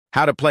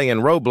How to play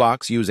in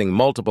Roblox using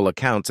multiple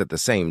accounts at the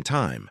same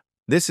time.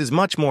 This is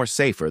much more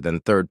safer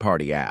than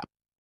third-party app.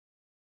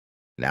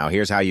 Now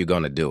here's how you're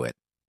going to do it.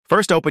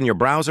 First, open your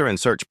browser and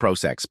search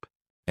ProSexp,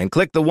 and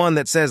click the one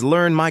that says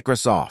Learn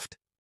Microsoft.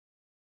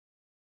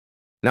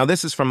 Now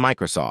this is from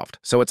Microsoft,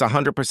 so it's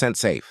 100%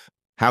 safe.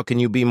 How can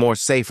you be more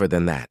safer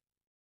than that?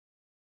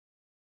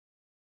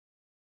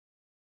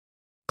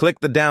 Click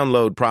the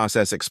Download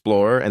Process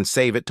Explorer and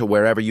save it to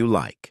wherever you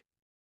like.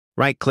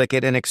 Right-click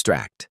it and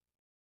extract.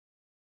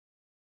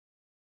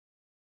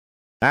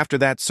 After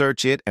that,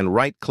 search it and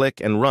right-click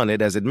and run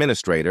it as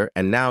administrator,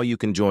 and now you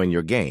can join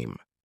your game.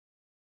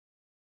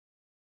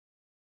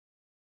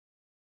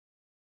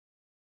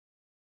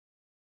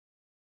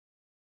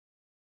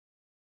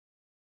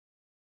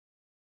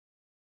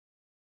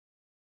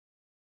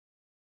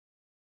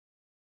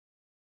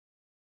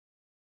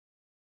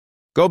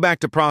 Go back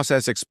to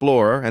Process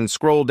Explorer and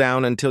scroll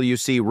down until you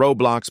see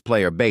Roblox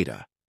Player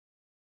Beta.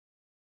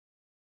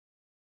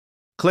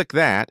 Click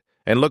that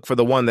and look for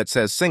the one that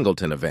says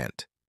Singleton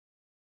Event.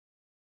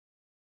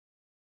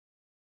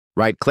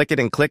 Right-click it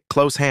and click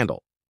Close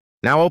Handle.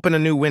 Now open a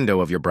new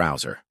window of your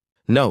browser.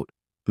 Note,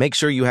 make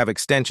sure you have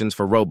extensions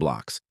for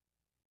Roblox,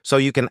 so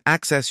you can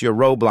access your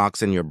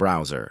Roblox in your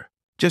browser.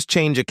 Just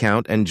change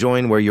account and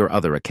join where your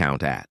other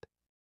account at.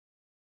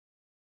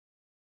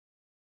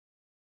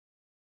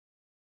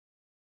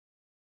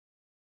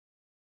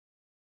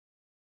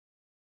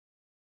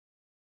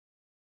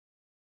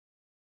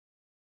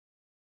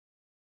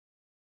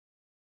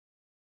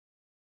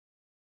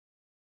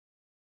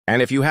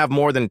 And if you have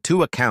more than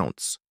 2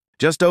 accounts,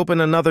 just open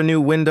another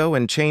new window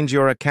and change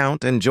your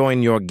account and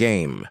join your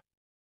game.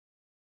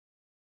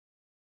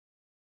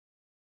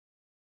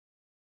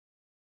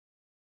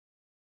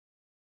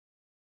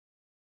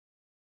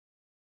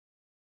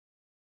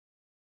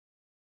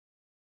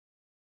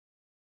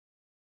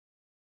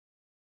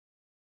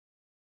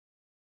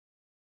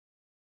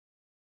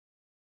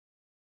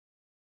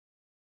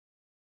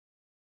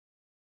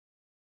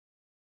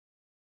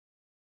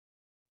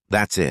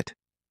 That's it.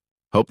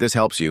 Hope this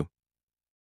helps you.